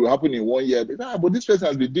 they think it will happen in 1 year. They say, but this person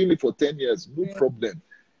has been doing it for 10 years. No problem.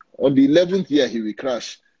 On the 11th year, he will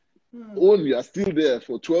crash. Oh, you are still there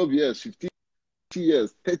for 12 years, 15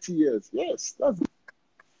 years, 30 years. Yes, that's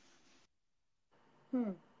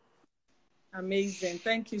it. Amazing.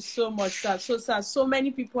 Thank you so much, sir. So, sir, so many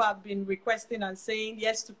people have been requesting and saying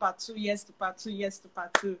yes to part 2, yes to part 2, yes to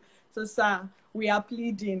part 2. So, sir, we are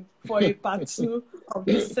pleading for a part 2 of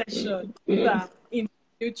this session, sir, in the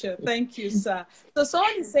future. Thank you, sir. So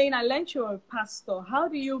someone is saying, I learned you're a pastor. How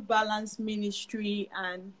do you balance ministry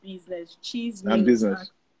and business? And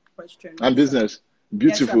business. Question. And business.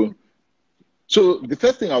 Beautiful. Yes, so the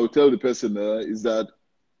first thing I would tell the person is that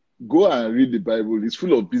go and read the Bible. It's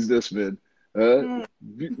full of businessmen.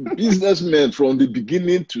 Businessmen from the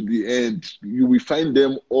beginning to the end. You will find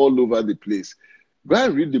them all over the place. Go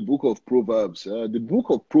and read the book of Proverbs. The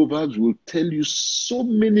book of Proverbs will tell you so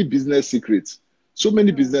many business secrets. So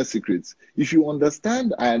many business secrets. If you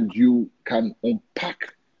understand and you can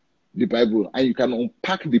unpack the Bible and you can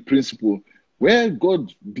unpack the principle where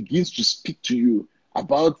God begins to speak to you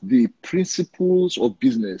about the principles of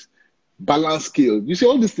business, balance scale. You see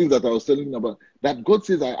all these things that I was telling you about, that God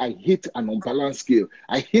says, I hate an unbalanced scale.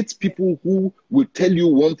 I hate people who will tell you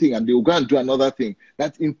one thing and they will go and do another thing.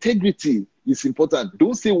 That integrity is important.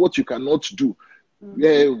 Don't say what you cannot do.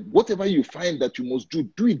 Whatever you find that you must do,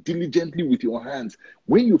 do it diligently with your hands.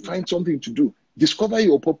 When you find something to do, discover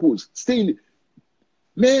your purpose. Stay in it.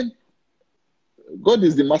 Man, God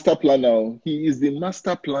is the master planner. He is the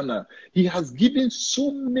master planner. He has given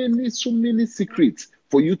so many secrets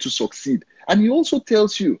for you to succeed. And he also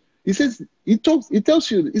tells you, he says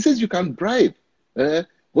you can bribe.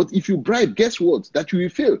 But if you bribe, guess what? That you will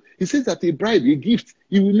fail. He says that a bribe, a gift,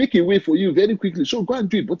 he will make a way for you very quickly. So go and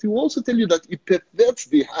do it. But he will also tell you that it perverts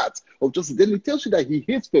the heart of justice. Then he tells you that he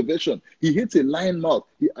hates perversion. He hates a lying mouth.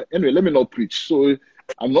 Anyway, let me not preach. So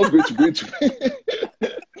I'm not going to go into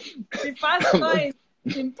the pastor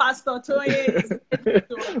is in Pastor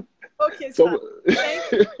Tonye. Okay, sir.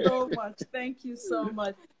 Thank you so much. Thank you so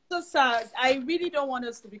much. So, sir, I really don't want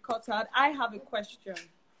us to be cut out. I have a question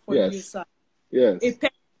for you, sir. Yes. A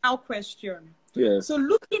personal question. Yes. So,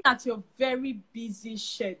 looking at your very busy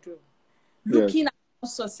schedule, looking at how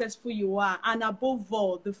successful you are, and above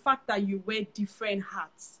all, the fact that you wear different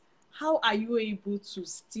hats, how are you able to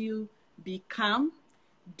still be calm,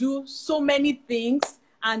 do so many things,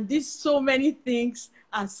 and these so many things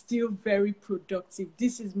are still very productive?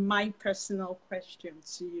 This is my personal question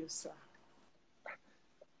to you, sir.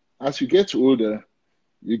 As you get older,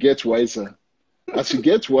 you get wiser. As you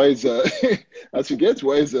get wiser,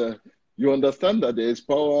 you understand that there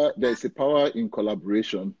is a power in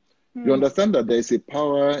collaboration. You understand that there is a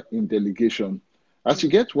power in delegation. As you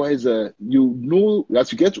get wiser,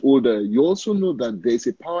 as you get older, you also know that there is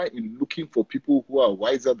a power in looking for people who are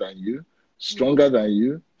wiser than you, stronger than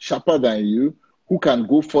you, sharper than you, who can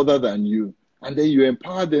go further than you, and then you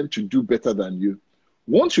empower them to do better than you.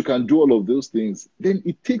 Once you can do all of those things, then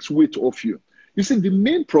it takes weight off you. You see, the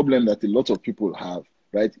main problem that a lot of people have,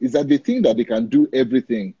 right, is that they think that they can do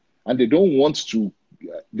everything and they don't want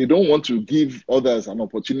to give others an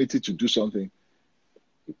opportunity to do something.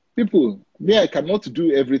 People, me, I cannot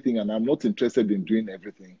do everything and I'm not interested in doing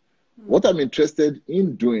everything. What I'm interested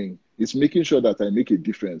in doing is making sure that I make a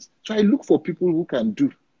difference. So I look for people who can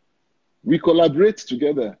do. We collaborate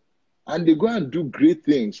together and they go and do great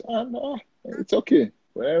things. And it's okay.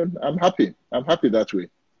 Well, I'm happy. I'm happy that way.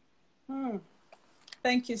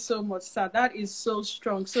 Thank you so much, sir. That is so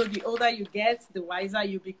strong. So the older you get, the wiser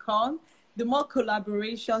you become, the more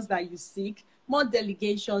collaborations that you seek, more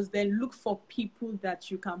delegations, then look for people that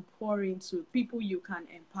you can pour into, people you can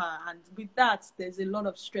empower. And with that, there's a lot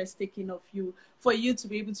of stress taken off you for you to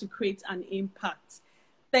be able to create an impact.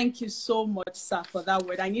 Thank you so much, sir, for that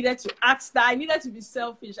word. I needed to ask that. I needed to be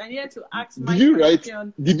selfish. I needed to ask my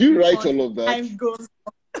question. Did you write all of that? Time goes.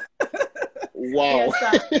 Wow.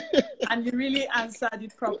 Yes, sir. And you really answered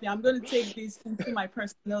it properly. I'm going to take this into my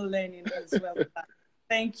personal learning as well. Sir.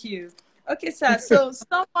 Thank you. Okay, sir. So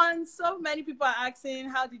so many people are asking,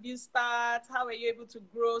 how did you start? How were you able to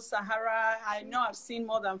grow Sahara? I know I've seen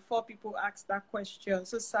more than 4 people ask that question.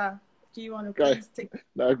 So, sir, do you want to please take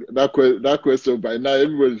that question? By now,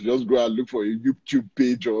 everybody just go and look for a YouTube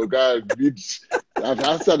page or go and read. I've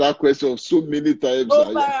answered that question so many times.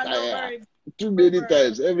 Too many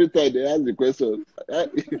times. Every time they ask the question,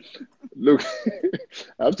 look,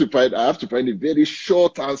 I have to find a very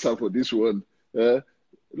short answer for this one.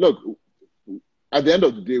 Look, at the end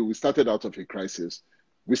of the day, we started out of a crisis.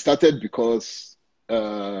 We started because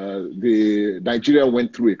the Nigeria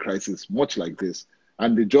went through a crisis, much like this,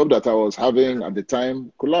 and the job that I was having at the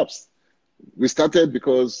time collapsed. We started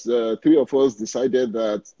because 3 of us decided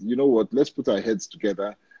that, you know what, let's put our heads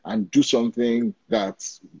together and do something that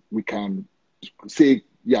we can say,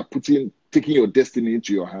 yeah, taking your destiny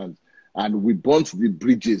into your hands. And we burnt the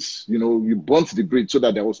bridges, you burnt the bridge so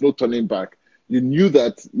that there was no turning back. You knew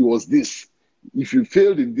that it was this. If you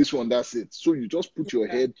failed in this one, that's it. So you just put your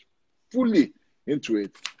head fully into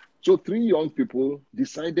it. So 3 young people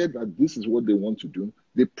decided that this is what they want to do.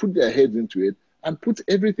 They put their heads into it and put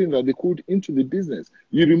everything that they could into the business.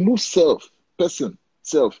 You remove self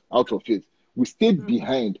out of it. We stayed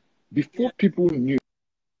behind before people knew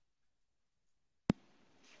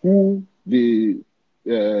who the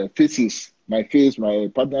faces, my face, my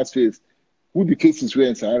partner's face, who the faces were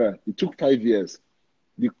in Sahara. It took 5 years.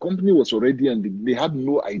 The company was already, and they had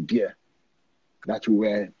no idea that we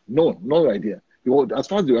were, no idea. As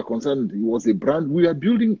far as they were concerned, it was a brand. We were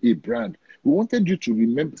building a brand. We wanted you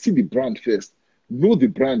to see the brand first. Know the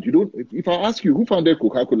brand. If I ask you, who founded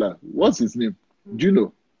Coca-Cola? What's his name? Do you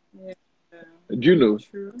know? Yeah. Do you know?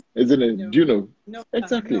 True. Isn't it? No. Do you know? No.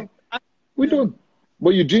 Exactly. No. We don't.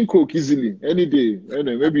 But you drink Coke easily, any day.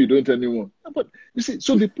 Maybe you don't anymore. But you see,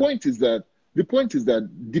 so the point is that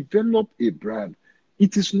develop a brand.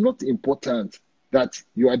 It is not important that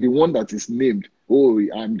you are the one that is named. Oh,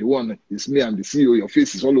 I'm the one. It's me. I'm the CEO. Your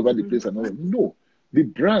face is all over the place and all. No, the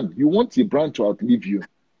brand. You want the brand to outlive you.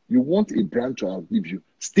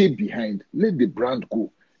 Stay behind. Let the brand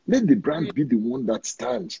go. Let the brand be the one that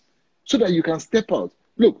stands, so that you can step out.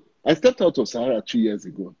 Look, I stepped out of Sahara 2 years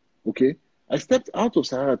ago. Okay. I stepped out of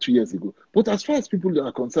Sahara 2 years ago. But as far as people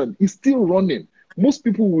are concerned, it's still running. Most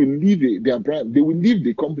people will leave their brand. They will leave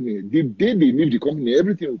the company. The day they leave the company,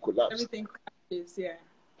 everything will collapse. Everything collapses, yeah.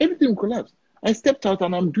 Everything will collapse. I stepped out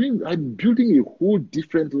and I'm building a whole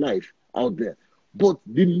different life out there. But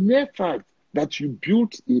the mere fact that you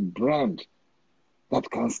built a brand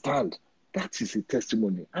that can stand, that is a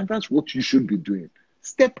testimony. And that's what you should be doing.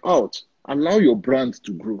 Step out. Allow your brand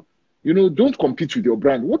to grow. Don't compete with your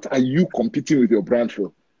brand. What are you competing with your brand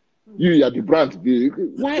for? You are the brand.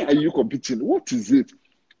 Why are you competing? What is it?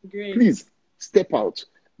 Great. Please step out.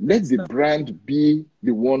 Let the brand be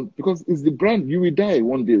the one, because it's the brand. You will die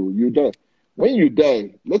one day. You die. When you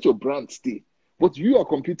die, let your brand stay. But you are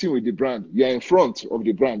competing with the brand. You are in front of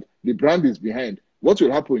the brand. The brand is behind. What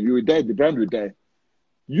will happen? You will die. The brand will die.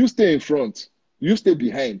 You stay in front. You stay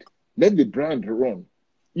behind. Let the brand run.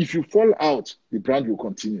 If you fall out, the brand will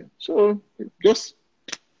continue. So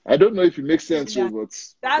I don't know if it makes sense, but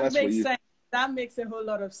that makes sense. That makes a whole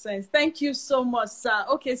lot of sense. Thank you so much, sir.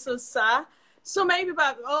 Okay, so sir, so many people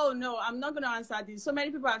have, oh no, I'm not going to answer this. So many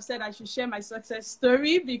people have said I should share my success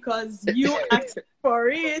story because you asked for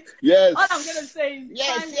it. Yes. All I'm going to say is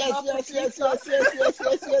yes.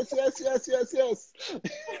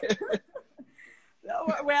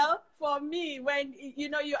 Well, for me, when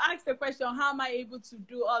you ask the question, how am I able to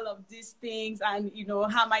do all of these things, and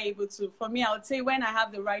how am I able to? For me, I would say when I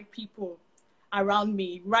have the right people around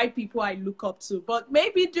me, right people I look up to. But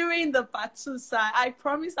maybe during the part 2 side, I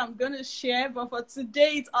promise I'm gonna share. But for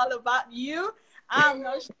today, it's all about you. I'm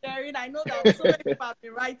not sharing. I know that so many people have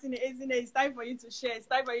been writing it, isn't it? It's time for you to share. It's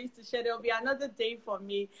time for you to share. There will be another day for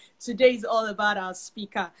me. Today is all about our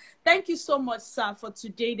speaker. Thank you so much, sir, for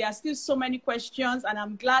today. There are still so many questions, and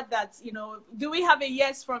I'm glad that, you know, do we have a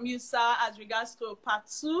yes from you, sir, as regards to part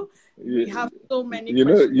 2? We have so many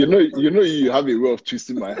questions. You have a way of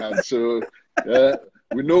twisting my hand. So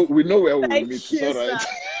we know where we will meet. It's all right.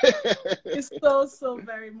 It's so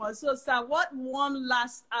very much. So, sir, what one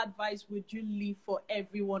last advice would you leave for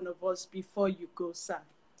every one of us before you go, sir?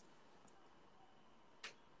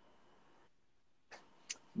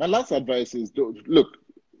 My last advice is, look,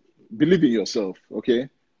 believe in yourself, okay?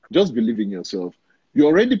 Just believe in yourself. You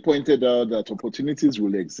already pointed out that opportunities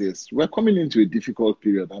will exist. We're coming into a difficult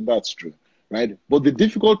period, and that's true, right? But the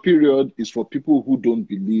difficult period is for people who don't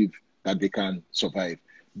believe that they can survive.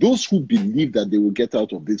 Those who believe that they will get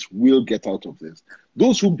out of this will get out of this.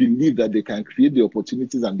 Those who believe that they can create the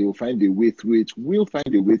opportunities and they will find a way through it will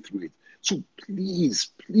find a way through it. So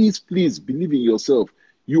please, please, please believe in yourself.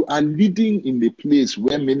 You are leading in a place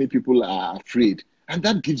where many people are afraid, and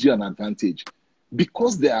that gives you an advantage.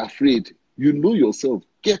 Because they are afraid, you know yourself.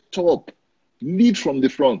 Get up. Lead from the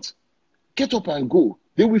front. Get up and go.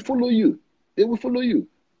 They will follow you. They will follow you.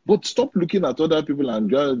 But stop looking at other people and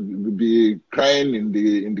just be crying in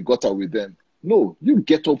the gutter with them. No, you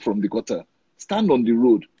get up from the gutter. Stand on the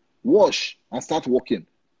road. Wash and start walking.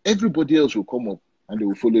 Everybody else will come up and they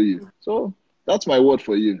will follow you. So that's my word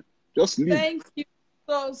for you. Just lead. Thank you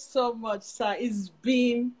so much, sir. It's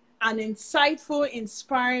been an insightful,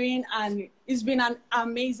 inspiring, and it's been an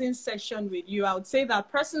amazing session with you. I would say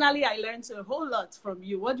that personally, I learned a whole lot from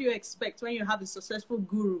you. What do you expect when you have a successful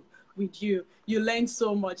guru with you? You learn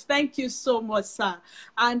so much. Thank you so much, sir.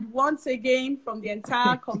 And once again, from the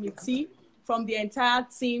entire committee, from the entire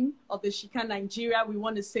team of the Shika Nigeria, we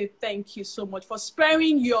want to say thank you so much for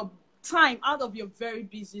sparing your time out of your very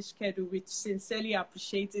busy schedule. We sincerely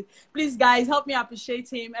appreciate it. Please, guys, help me appreciate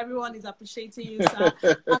him. Everyone is appreciating you, sir.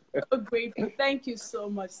 I'm so grateful. Thank you so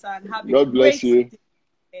much, sir. And have God bless you.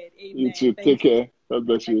 Amen. You too. Take care. God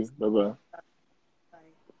bless you. Bye-bye.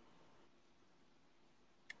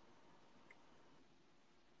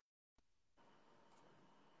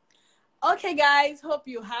 Okay, guys, hope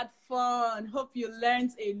you had fun. Hope you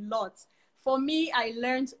learned a lot. For me, I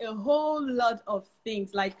learned a whole lot of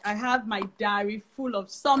things. Like, I have my diary full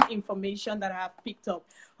of some information that I have picked up.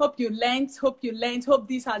 Hope you learned. Hope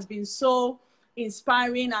this has been so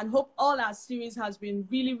inspiring, and hope all our series has been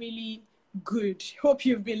really, really good. Hope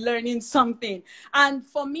you've been learning something. And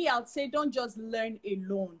for me, I'd say don't just learn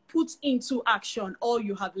alone. Put into action all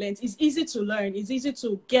you have learned. It's easy to learn. It's easy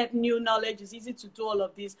to get new knowledge. It's easy to do all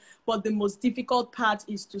of this. But the most difficult part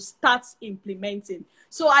is to start implementing.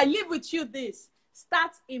 So I leave with you this.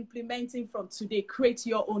 Start implementing from today. Create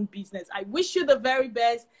your own business. I wish you the very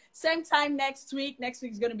best. Same time next week. Next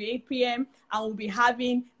week is going to be 8 p.m. and we'll be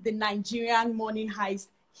having the Nigerian Money Heist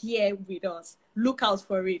here with us. Look out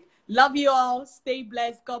for it. Love you all. Stay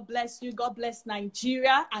blessed. God bless you. God bless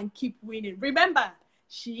Nigeria, and keep winning. Remember,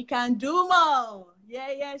 she can do more.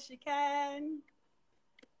 Yeah, she can.